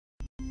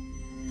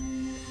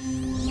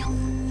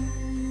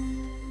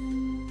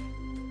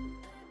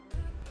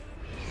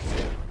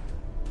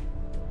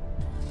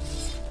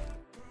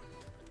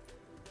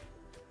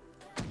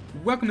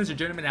Welcome, Mr.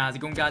 Gentlemen. How's it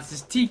going, guys?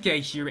 This is TK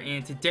here,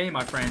 and today,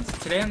 my friends,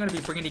 I'm going to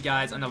be bringing you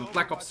guys another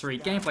Black Ops 3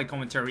 gameplay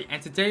commentary,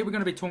 and today we're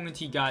going to be talking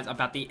to you guys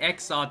about the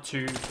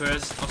XR2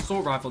 burst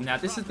assault rifle. Now,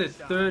 this is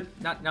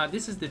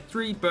the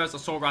three burst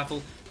assault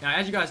rifle. Now,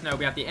 as you guys know,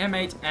 we have the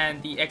M8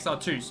 and the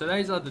XR2, so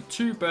those are the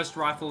two burst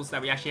rifles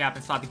that we actually have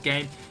inside the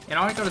game, and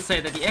I got to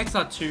say that the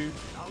XR2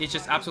 is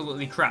just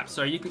absolutely crap.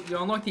 So you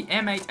unlock the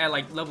M8 at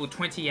like level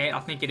 28, I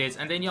think it is,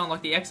 and then you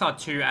unlock the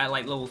XR2 at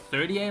like level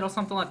 38 or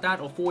something like that,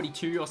 or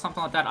 42 or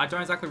something like that. I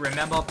don't exactly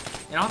remember.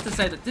 And I have to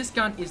say that this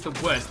gun is the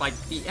worst. Like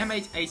the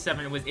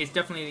M8A7 is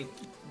definitely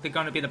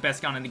going to be the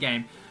best gun in the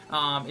game.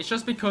 It's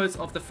just because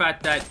of the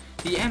fact that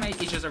the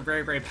M8 is just a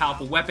very, very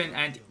powerful weapon,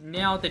 and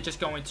now they're just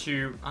going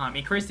to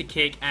increase the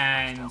kick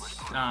and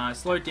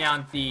slow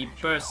down the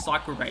burst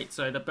cycle rate.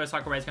 So the burst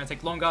cycle rate is going to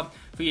take longer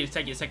for you to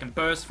take your second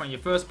burst from your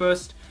first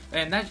burst,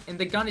 and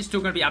the gun is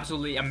still going to be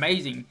absolutely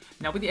amazing.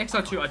 Now with the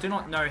XR2, I do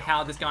not know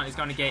how this gun is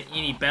going to get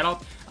any better,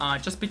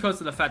 just because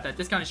of the fact that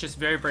this gun is just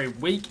very, very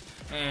weak,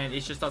 and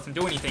it just doesn't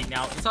do anything.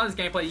 Now inside this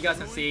gameplay, you guys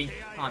can see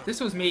this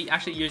was me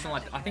actually using,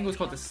 like, I think it was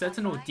called the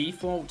Sentinel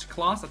default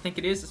class, I think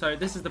it is. So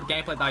this is the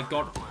gameplay that I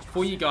got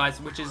for you guys,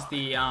 which is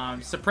the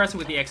suppressor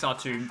with the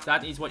XR2.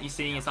 That is what you're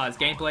seeing inside this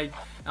gameplay.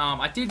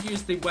 I did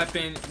use the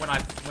weapon when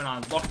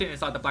I locked it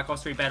inside the Black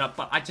Ops 3 beta,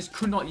 but I just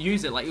could not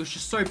use it. Like, it was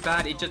just so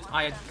bad.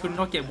 I could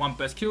not get one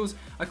burst kills.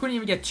 I couldn't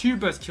even get two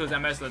burst kills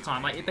at most of the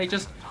time. Like, they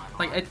just,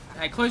 like,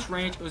 at close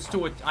range, it was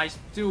still, I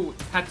still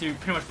had to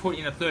pretty much put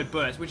in a third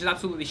burst, which is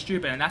absolutely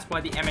stupid. And that's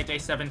why the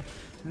M8A7,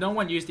 no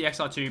one used the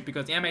XR2,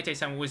 because the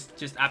M8A7 was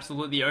just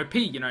absolutely OP.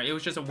 You know, it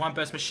was just a one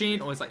burst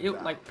machine, or it's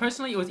like,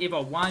 personally, it was either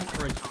one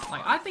or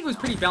like, I think it was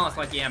pretty balanced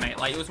like the M8.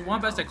 Like, it was one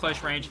burst at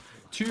close range,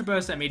 two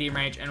bursts at medium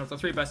range, and it was a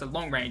three burst at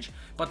long range.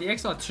 But the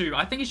XR2,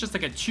 I think it's just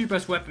like a two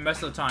burst weapon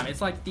most of the time.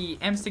 It's like the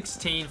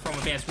M16 from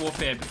Advanced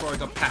Warfare before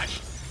it got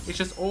patched. It's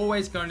just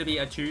always going to be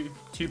a two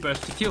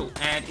burst to kill,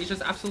 and it's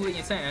just absolutely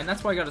insane. And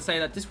that's why I gotta say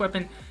that this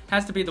weapon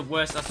has to be the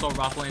worst assault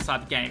rifle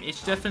inside the game. It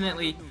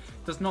definitely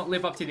does not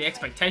live up to the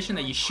expectation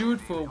that you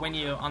should for when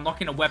you're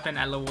unlocking a weapon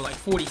at level like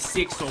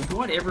 46 or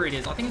whatever it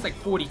is. I think it's like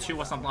 42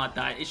 or something like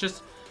that. It's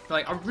just,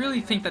 like, I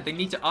really think that they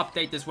need to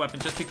update this weapon,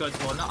 just because,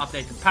 well, not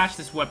update, to patch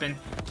this weapon,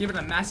 give it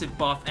a massive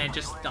buff, and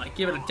just like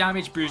give it a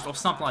damage boost or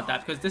something like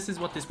that, because this is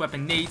what this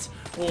weapon needs,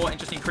 and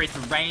just increase the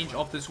range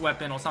of this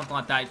weapon or something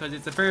like that, because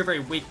it's a very,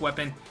 very weak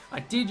weapon. I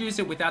did use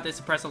it without this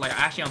suppressor. Like,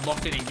 I actually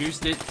unlocked it and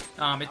used it.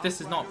 If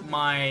this is not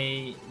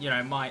my,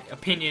 my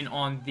opinion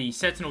on the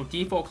Sentinel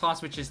default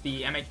class, which is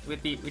the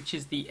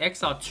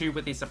XR2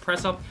 with the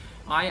suppressor,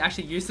 I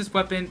actually used this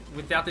weapon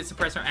without this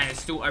suppressor, and it's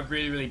still a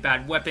really, really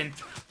bad weapon.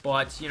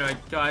 But,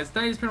 guys,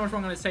 that is pretty much what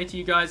I'm going to say to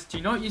you guys. Do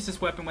not use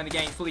this weapon when the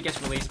game fully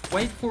gets released.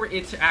 Wait for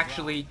it to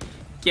actually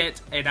get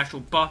an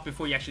actual buff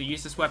before you actually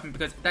use this weapon,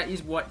 because that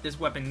is what this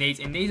weapon needs.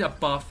 It needs a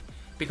buff,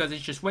 because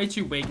it's just way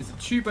too weak. It's a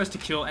two burst to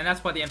kill, and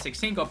that's why the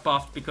M16 got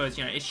buffed, because,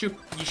 you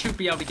should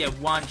be able to get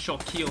one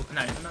shot kill.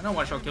 No, not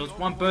one shot kills,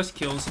 one burst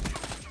kills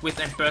with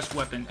a burst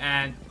weapon.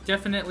 And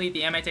definitely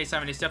the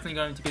M8A7 is definitely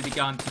going to be the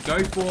gun to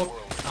go for.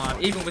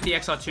 Even with the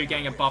XR2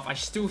 getting a buff, I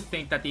still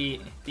think that the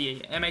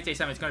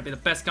M8A7 is going to be the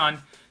best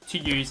gun to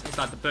use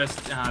inside the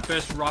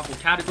burst rifle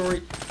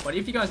category. But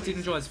if you guys did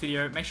enjoy this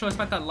video, make sure to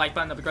smack that like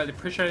button. That'd be greatly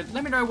appreciated.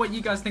 Let me know what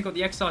you guys think of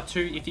the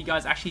XR2, if you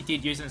guys actually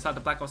did use it inside the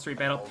Black Ops 3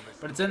 battle.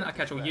 But until then, I'll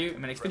catch all you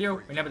in my next video.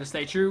 Remember to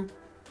stay true,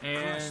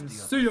 and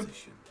see ya.